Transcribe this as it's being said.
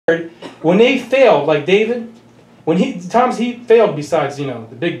When they failed, like David, the times he failed, besides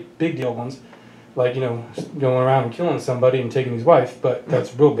the big deal ones, like going around and killing somebody and taking his wife, but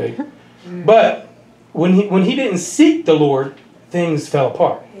that's real big. But when he didn't seek the Lord, things fell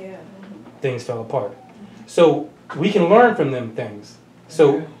apart. Yeah. Things fell apart. So we can learn from them things.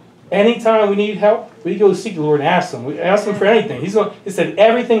 So anytime we need help, we go seek the Lord and ask Him. We ask Him for anything. He said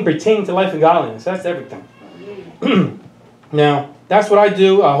everything pertaining to life and godliness. That's everything. Now, that's what I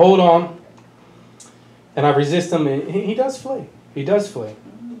do. I hold on, and I resist him, and he does flee. He does flee.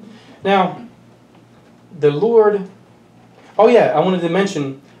 Now, the Lord... Oh, yeah, I wanted to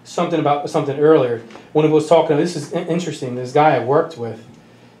mention something about something earlier. When he was talking, this is interesting. This guy I worked with,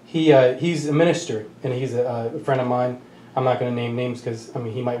 he's a minister, and he's a friend of mine. I'm not going to name names because,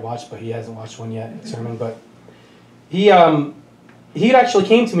 he might watch, but he hasn't watched one yet, sermon. But he actually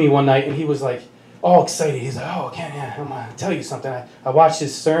came to me one night, and he was like, all excited. He's like, oh, Ken, I'm going to tell you something. I watched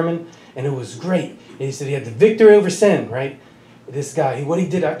his sermon, and it was great. And he said he had the victory over sin, right? This guy, what he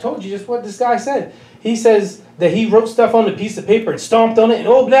did, I told you just what this guy said. He says that he wrote stuff on a piece of paper and stomped on it,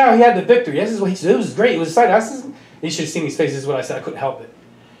 and now he had the victory. This is what he said. It was great. He was excited. I said, you should have seen his face. This is what I said. I couldn't help it.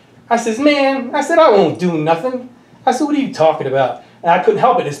 I says, man, I said, I won't do nothing. I said, what are you talking about? And I couldn't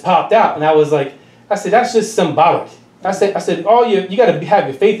help it. It just popped out. And I was like, I said, that's just symbolic. I said, all you got to have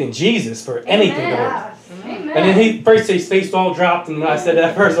your faith in Jesus for anything to work. And then his face all dropped, and when I said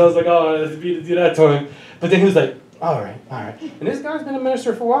that first, I was like, oh, let's do that to him. But then he was like, all right. And this guy's been a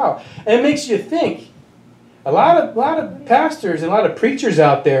minister for a while. And it makes you think. A lot of pastors and a lot of preachers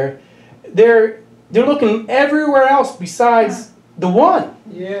out there, they're looking everywhere else besides the one.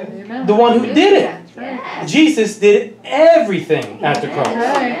 Yeah. The one who did it. Yeah. Jesus did everything at the cross.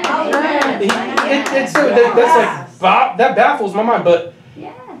 That baffles my mind, but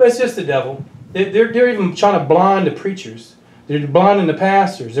it's just the devil. They're even trying to blind the preachers. They're blinding the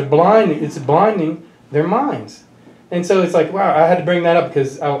pastors. It's blinding their minds. And so it's like, wow, I had to bring that up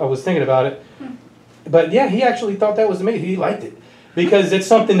because I was thinking about it. But yeah, he actually thought that was amazing. He liked it because it's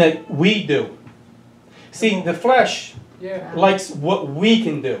something that we do. See, the flesh likes what we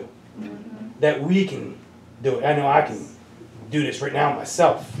can do. That we can do it. I know I can do this right now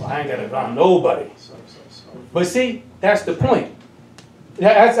myself. I ain't got to rely on nobody. But see, that's the point.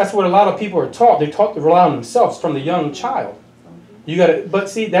 That's what a lot of people are taught. They're taught to rely on themselves from the young child. But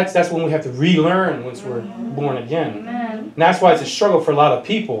see, that's when we have to relearn once we're born again. And that's why it's a struggle for a lot of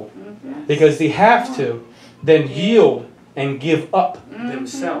people, because they have to then yield and give up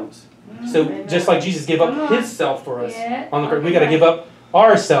themselves. So just like Jesus gave up His self for us on the cross, we got to give up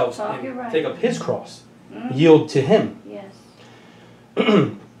ourselves and take up His cross, yield to Him.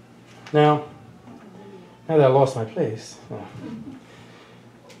 Now that I lost my place.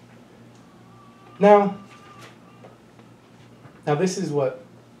 Now this is what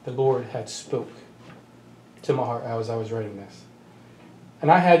the Lord had spoke to my heart as I was writing this. And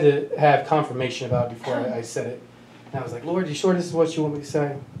I had to have confirmation about it before I said it. And I was like, Lord, you sure this is what you want me to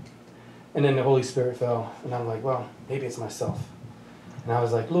say? And then the Holy Spirit fell. And I'm like, well, maybe it's myself. And I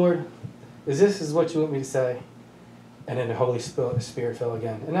was like, Lord, is what you want me to say? And then the Holy Spirit fell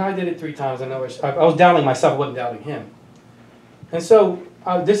again. And now I did it 3 times. I know I was doubting myself. I wasn't doubting Him. And so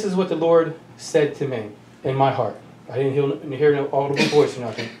this is what the Lord said to me in my heart. I didn't hear no audible voice or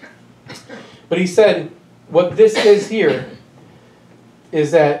nothing. But He said, what this is here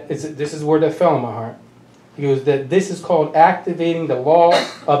is that, this is the word that fell in my heart. He goes, that this is called activating the law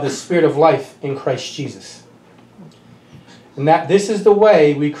of the Spirit of life in Christ Jesus. And that this is the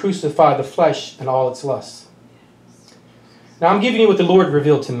way we crucify the flesh and all its lusts. Now I'm giving you what the Lord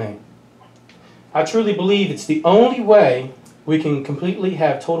revealed to me. I truly believe it's the only way we can completely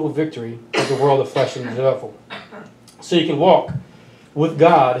have total victory of the world of flesh and the devil. So you can walk with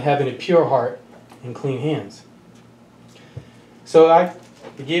God having a pure heart and clean hands. So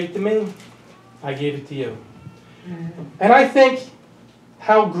He gave it to me, I gave it to you. And I think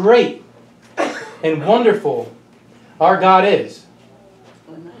how great and wonderful our God is.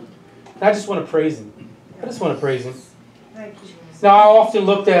 And I just want to praise Him. Now, I often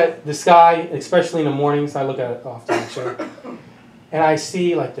looked at the sky, especially in the mornings. I look at it often, actually. And I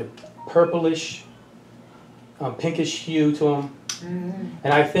see like the purplish, pinkish hue to them.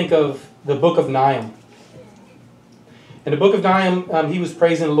 And I think of the book of Nahum. In the book of Nahum, he was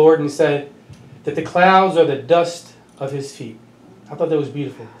praising the Lord and said that the clouds are the dust of His feet. I thought that was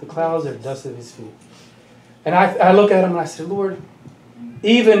beautiful. The clouds are the dust of His feet. And I look at him and I said, Lord,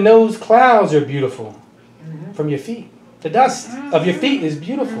 even those clouds are beautiful from your feet. The dust of your feet is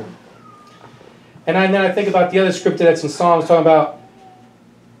beautiful. And then I think about the other scripture that's in Psalms talking about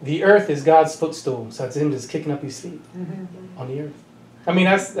the earth is God's footstool. So it's Him just kicking up His feet on the earth. I mean,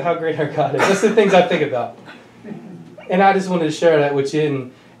 that's how great our God is. That's the things I think about. And I just wanted to share that with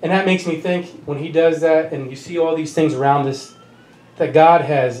you. And that makes me think, when he does that, and you see all these things around us, that God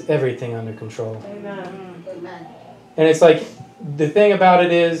has everything under control. Amen. Amen. And it's like, the thing about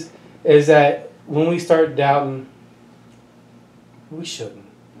it is that when we start doubting, we shouldn't.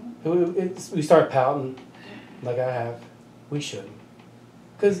 We start pouting, like I have. We shouldn't.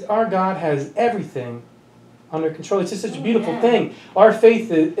 Because our God has everything under control. It's just such a beautiful thing. Our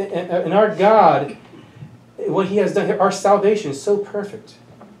faith in our God, what he has done here, our salvation is so perfect.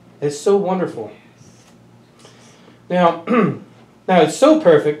 It's so wonderful. Now, now it's so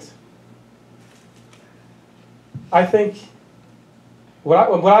perfect, I think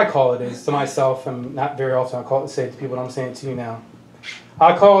what I call it is, to myself, and not very often I say it to people, but I'm saying it to you now.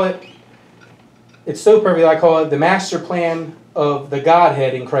 I call it, it's so perfect, I call it the master plan of the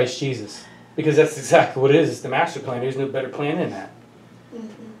Godhead in Christ Jesus. Because that's exactly what it is. It's the master plan. There's no better plan than that.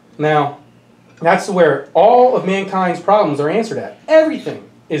 Mm-hmm. Now, that's where all of mankind's problems are answered at. Everything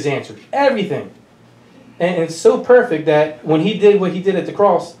is answered. Everything. And it's so perfect that when he did what he did at the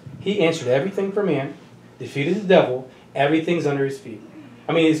cross, he answered everything for man, defeated the devil, everything's under his feet.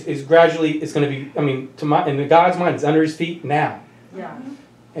 I mean, it's gradually, it's going to be, I mean, in God's mind, it's under his feet now. Yeah.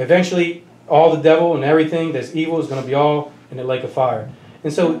 Eventually, all the devil and everything that's evil is going to be all in the lake of fire.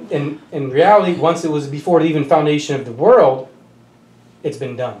 And so, in reality, once it was before the even foundation of the world, it's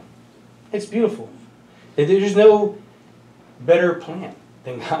been done. It's beautiful. There's no better plan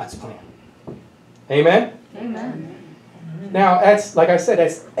than God's plan. Amen? Amen. Now, that's, like I said,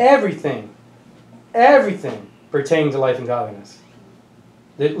 that's everything pertaining to life and godliness.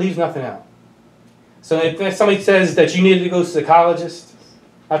 It leaves nothing out. So if somebody says that you need to go to a psychologist,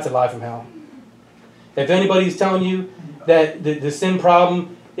 that's a lie from hell. If anybody's telling you that the sin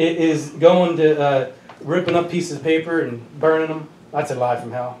problem is going to ripping up pieces of paper and burning them, that's a lie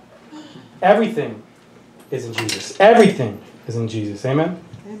from hell. Everything is in Jesus. Everything is in Jesus. Amen?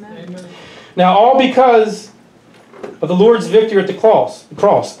 Amen. Now, all because of the Lord's victory at the cross,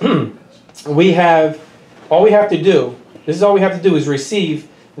 all we have to do, this is all we have to do is receive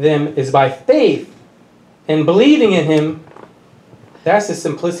them is by faith and believing in him. That's the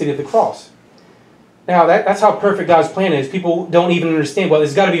simplicity of the cross. Now, that's how perfect God's plan is. People don't even understand, well,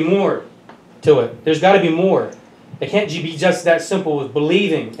 there's got to be more to it. There's got to be more. It can't be just that simple as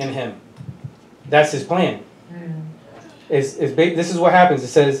believing in him. That's his plan. This is what happens. It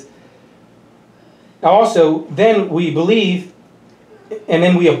says, also, then we believe, and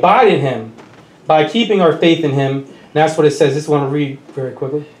then we abide in him by keeping our faith in him. And that's what it says. This is what I want to read very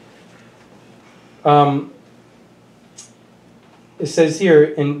quickly. It says here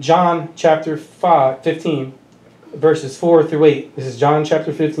in John chapter 15, verses 4 through 8. This is John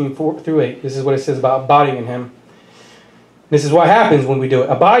chapter 15, 4 through 8. This is what it says about abiding in him. This is what happens when we do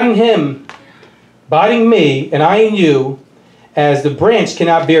it. Abide in him, abiding me, and I in you, as the branch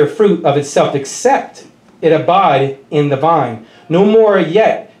cannot bear fruit of itself except it abide in the vine. No more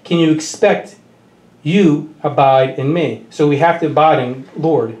yet can you expect you abide in me. So we have to abide in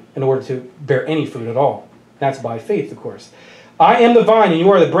Lord in order to bear any fruit at all. That's by faith, of course. I am the vine, and you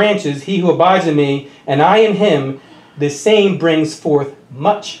are the branches. He who abides in me, and I in him, the same brings forth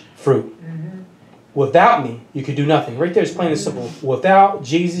much fruit. Mm-hmm. Without me, you can do nothing. Right there, it's plain and simple. Without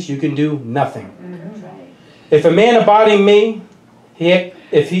Jesus, you can do nothing. Mm-hmm. If a man abide in me,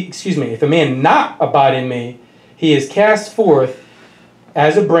 if a man not abide in me, he is cast forth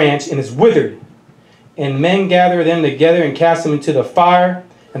as a branch and is withered. And men gather them together and cast them into the fire,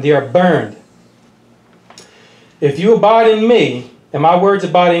 and they are burned. If you abide in me, and my words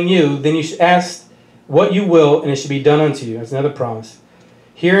abide in you, then you should ask what you will, and it should be done unto you. That's another promise.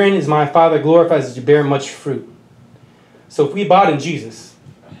 Herein is my Father glorified as you bear much fruit. So if we abide in Jesus,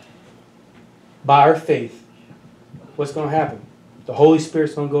 by our faith, what's going to happen? The Holy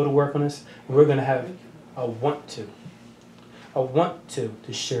Spirit's going to go to work on us, and we're going to have a want to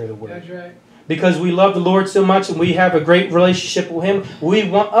share the word. That's right. Because we love the Lord so much and we have a great relationship with him, we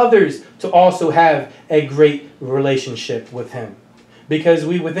want others to also have a great relationship with him. Because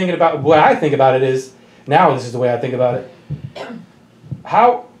we were thinking about, what I think about it is, now this is the way I think about it,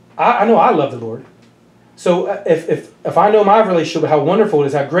 how, I know I love the Lord. So if I know my relationship, how wonderful it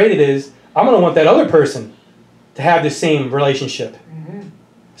is, how great it is, I'm going to want that other person to have the same relationship. Mm-hmm.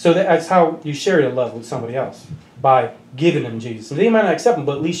 So that's how you share your love with somebody else, by giving them Jesus. And they might not accept him,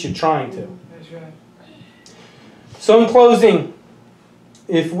 but at least you're trying to. Right. So in closing,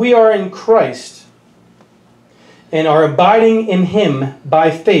 if we are in Christ and are abiding in him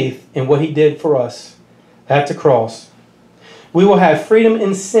by faith in what he did for us at the cross, we will have freedom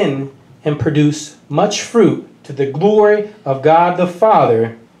in sin and produce much fruit to the glory of God the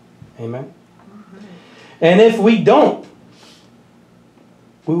Father. Amen. And if we don't,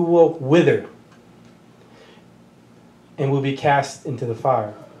 we will wither and will be cast into the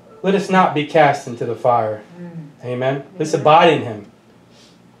fire. Let us not be cast into the fire. Amen. Let's abide in Him.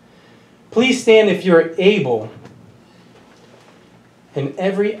 Please stand if you're able, and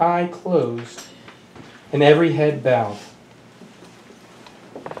every eye closed and every head bowed.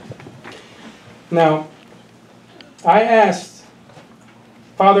 Now,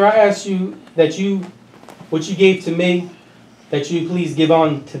 Father, I ask you that what you gave to me, that you please give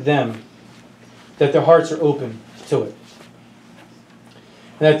on to them, that their hearts are open to it,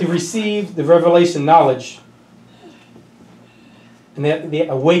 and that they receive the revelation knowledge, and that the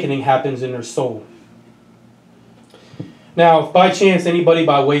awakening happens in their soul. Now, if by chance anybody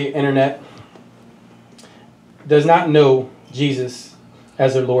by way of internet does not know Jesus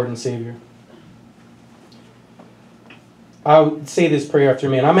as their Lord and Savior, I would say this prayer after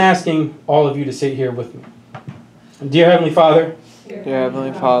me, and I'm asking all of you to sit here with me. Dear Heavenly Father,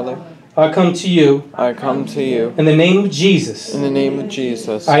 I come to you. In the name of Jesus.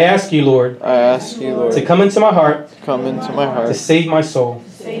 I ask you, Lord. To come into my heart. To save my soul.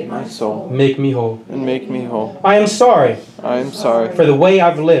 Make me whole. I am sorry. For the way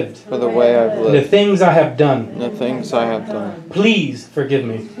I've lived. And the things I have done. Please forgive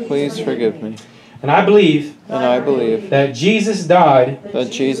me. And I believe that Jesus died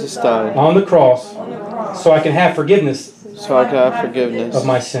on the cross so I can have forgiveness of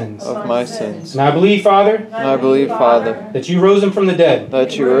my sins. And I believe, Father, that you rose him from the dead.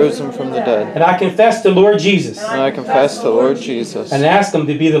 And I confess the Lord Jesus. And ask him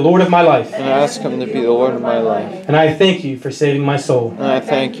to be the Lord of my life. And I thank you for saving my soul.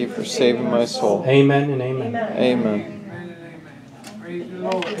 Amen and amen. Praise the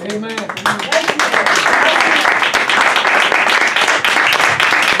Lord. Amen.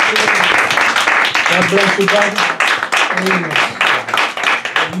 God bless you, brother. Amen.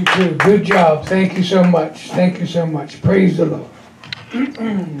 You too. Good job. Thank you so much. Thank you so much. Praise the Lord.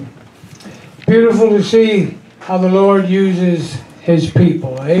 Beautiful to see how the Lord uses His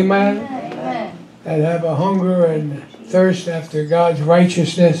people. Amen. Amen. That have a hunger and thirst after God's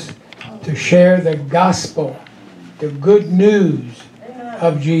righteousness to share the gospel, the good news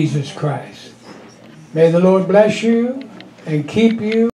of Jesus Christ. May the Lord bless you and keep you.